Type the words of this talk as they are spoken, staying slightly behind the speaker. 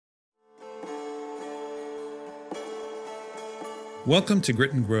Welcome to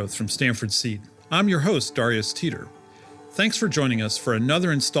Grit and Growth from Stanford Seed. I'm your host, Darius Teeter. Thanks for joining us for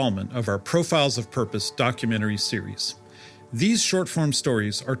another installment of our Profiles of Purpose documentary series. These short-form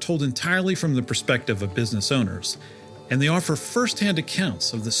stories are told entirely from the perspective of business owners, and they offer first-hand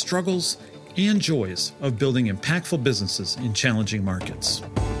accounts of the struggles and joys of building impactful businesses in challenging markets.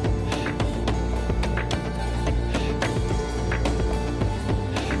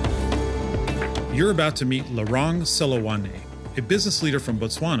 You're about to meet Laurent Seloane, a business leader from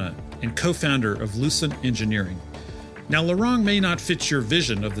Botswana and co-founder of Lucent Engineering. Now, Laurent may not fit your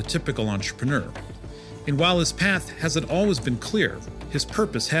vision of the typical entrepreneur. And while his path hasn't always been clear, his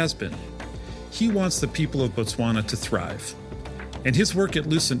purpose has been. He wants the people of Botswana to thrive. And his work at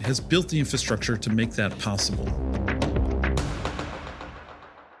Lucent has built the infrastructure to make that possible.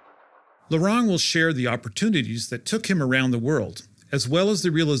 Laurent will share the opportunities that took him around the world, as well as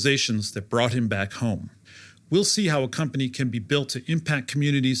the realizations that brought him back home. We'll see how a company can be built to impact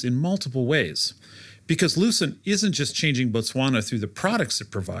communities in multiple ways. Because Lucent isn't just changing Botswana through the products it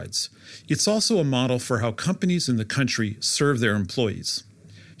provides, it's also a model for how companies in the country serve their employees.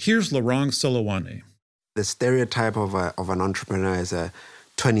 Here's Laurent Seloane. The stereotype of an entrepreneur is a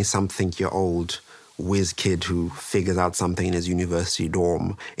 20-something-year-old whiz kid who figures out something in his university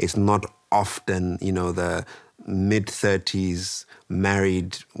dorm. It's not often, the mid-30s,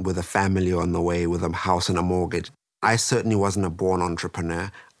 married with a family on the way, with a house and a mortgage. I certainly wasn't a born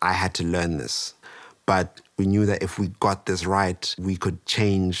entrepreneur. I had to learn this. But we knew that if we got this right, we could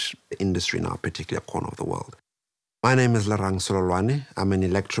change the industry in our particular corner of the world. My name is Laurent Seloane. I'm an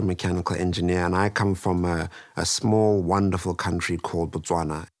electromechanical engineer, and I come from a small, wonderful country called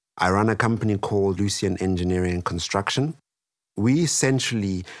Botswana. I run a company called Lucent Engineering and Construction. We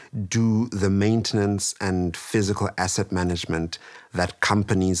essentially do the maintenance and physical asset management that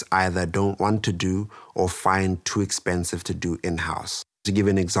companies either don't want to do or find too expensive to do in-house. To give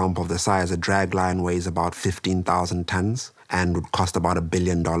an example of the size, a dragline weighs about 15,000 tons and would cost about $1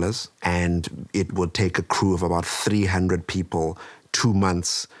 billion. And it would take a crew of about 300 people 2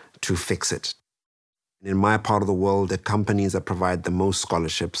 months to fix it. In my part of the world, the companies that provide the most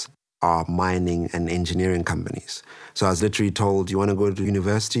scholarships are mining and engineering companies. So I was literally told, you want to go to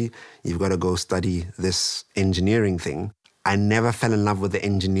university, you've got to go study this engineering thing. I never fell in love with the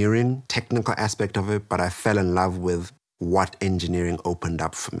engineering technical aspect of it, but I fell in love with what engineering opened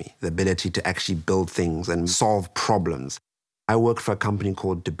up for me, the ability to actually build things and solve problems. I worked for a company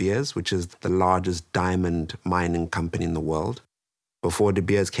called De Beers, which is the largest diamond mining company in the world. Before De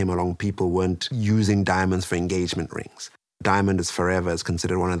Beers came along, people weren't using diamonds for engagement rings. Diamond is forever is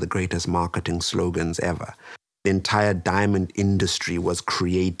considered one of the greatest marketing slogans ever. The entire diamond industry was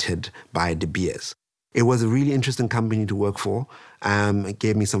created by De Beers. It was a really interesting company to work for. It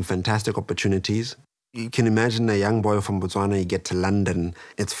gave me some fantastic opportunities. You can imagine a young boy from Botswana, you get to London,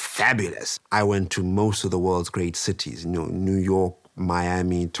 it's fabulous. I went to most of the world's great cities, New York,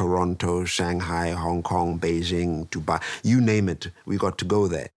 Miami, Toronto, Shanghai, Hong Kong, Beijing, Dubai, you name it, we got to go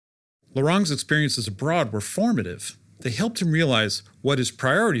there. Laurent's experiences abroad were formative. They helped him realize what his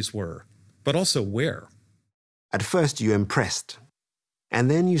priorities were, but also where. At first, you're impressed.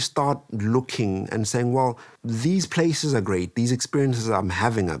 And then you start looking and saying, well, these places are great. These experiences I'm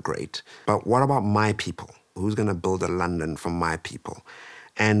having are great. But what about my people? Who's going to build a London for my people?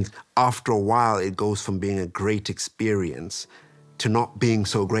 And after a while, it goes from being a great experience to not being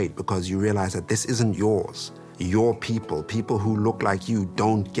so great because you realize that this isn't yours. Your people who look like you,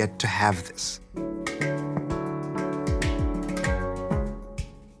 don't get to have this.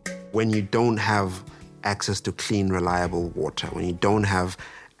 When you don't have access to clean, reliable water, when you don't have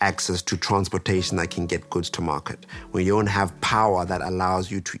access to transportation that can get goods to market, when you don't have power that allows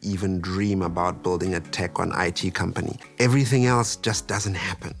you to even dream about building a tech or an IT company, everything else just doesn't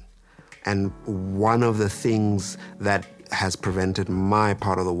happen. And one of the things that has prevented my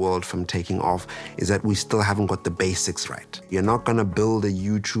part of the world from taking off is that we still haven't got the basics right. You're not going to build a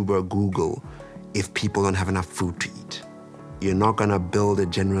YouTube or Google if people don't have enough food to eat. You're not going to build a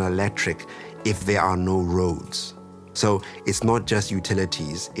General Electric if there are no roads. So it's not just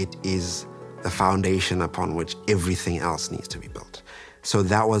utilities, it is the foundation upon which everything else needs to be built. So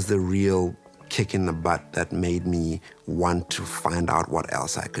that was the real kick in the butt that made me want to find out what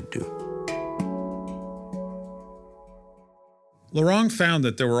else I could do. Laurent found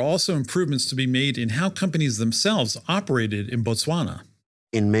that there were also improvements to be made in how companies themselves operated in Botswana.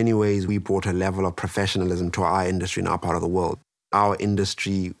 In many ways, we brought a level of professionalism to our industry in our part of the world. Our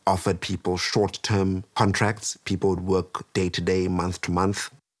industry offered people short-term contracts. People would work day-to-day, month-to-month.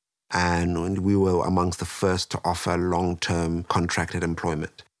 And we were amongst the first to offer long-term contracted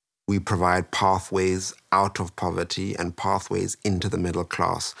employment. We provide pathways out of poverty and pathways into the middle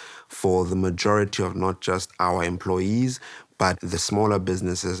class for the majority of not just our employees, but the smaller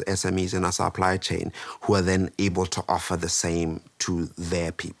businesses, SMEs in our supply chain, who are then able to offer the same to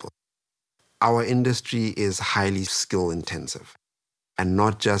their people. Our industry is highly skill intensive, and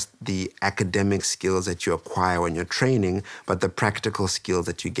not just the academic skills that you acquire when you're training, but the practical skills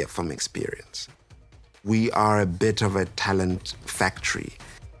that you get from experience. We are a bit of a talent factory.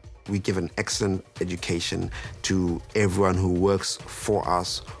 We give an excellent education to everyone who works for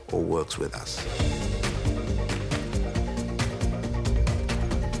us or works with us.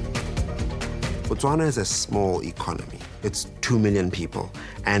 Botswana is a small economy. It's 2 million people,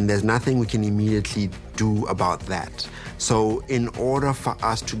 and there's nothing we can immediately do about that. So in order for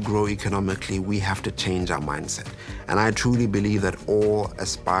us to grow economically, we have to change our mindset. And I truly believe that all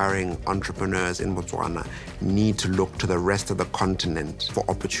aspiring entrepreneurs in Botswana need to look to the rest of the continent for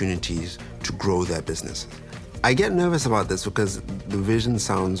opportunities to grow their businesses. I get nervous about this because the vision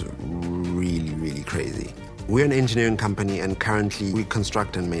sounds really, really crazy. We're an engineering company, and currently we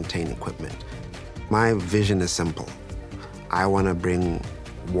construct and maintain equipment. My vision is simple. I want to bring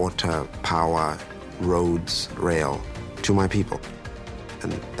water, power, roads, rail to my people.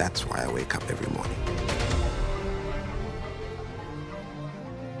 And that's why I wake up every morning.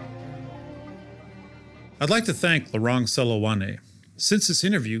 I'd like to thank Laurent Seloane. Since this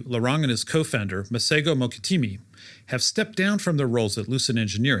interview, Laurent and his co-founder, Masego Mokitimi, have stepped down from their roles at Lucent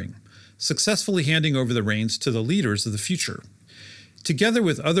Engineering, successfully handing over the reins to the leaders of the future. Together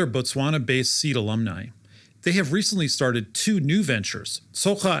with other Botswana-based SEED alumni, they have recently started 2 new ventures,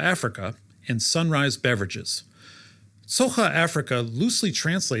 Tsoga Africa and Sunrise Beverages. Tsoga Africa, loosely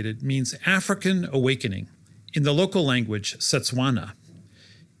translated, means African Awakening, in the local language Setswana.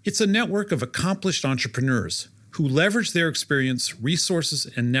 It's a network of accomplished entrepreneurs who leverage their experience, resources,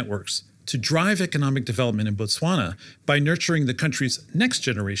 and networks to drive economic development in Botswana by nurturing the country's next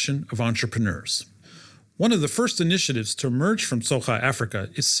generation of entrepreneurs. One of the first initiatives to emerge from Tsoga Africa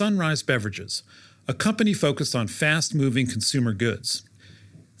is Sunrise Beverages, a company focused on fast-moving consumer goods.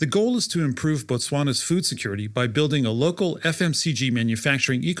 The goal is to improve Botswana's food security by building a local FMCG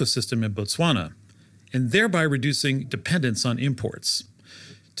manufacturing ecosystem in Botswana, and thereby reducing dependence on imports.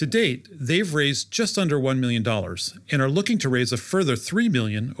 To date, they've raised just under $1 million and are looking to raise a further $3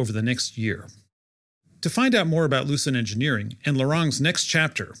 million over the next year. To find out more about Lucent Engineering and Laurent's next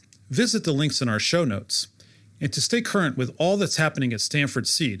chapter, visit the links in our show notes. And to stay current with all that's happening at Stanford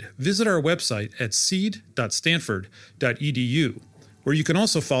Seed, visit our website at seed.stanford.edu, where you can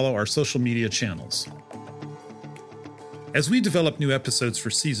also follow our social media channels. As we develop new episodes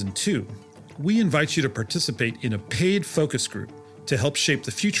for Season 2, we invite you to participate in a paid focus group to help shape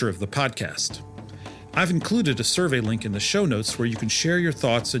the future of the podcast. I've included a survey link in the show notes where you can share your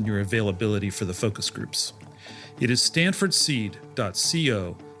thoughts and your availability for the focus groups. It is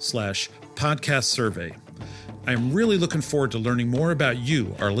stanfordseed.co/podcast survey. I am really looking forward to learning more about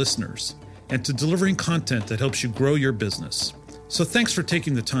you, our listeners, and to delivering content that helps you grow your business. So thanks for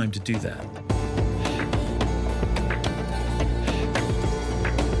taking the time to do that.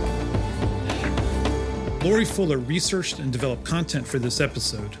 Lori Fuller researched and developed content for this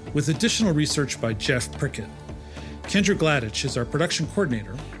episode, with additional research by Jeff Prickett. Kendra Gladich is our production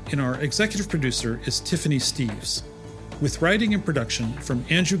coordinator, and our executive producer is Tiffany Steves, with writing and production from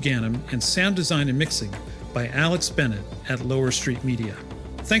Andrew Gannam and sound design and mixing by Alex Bennett at Lower Street Media.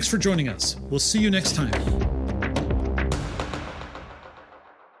 Thanks for joining us. We'll see you next time.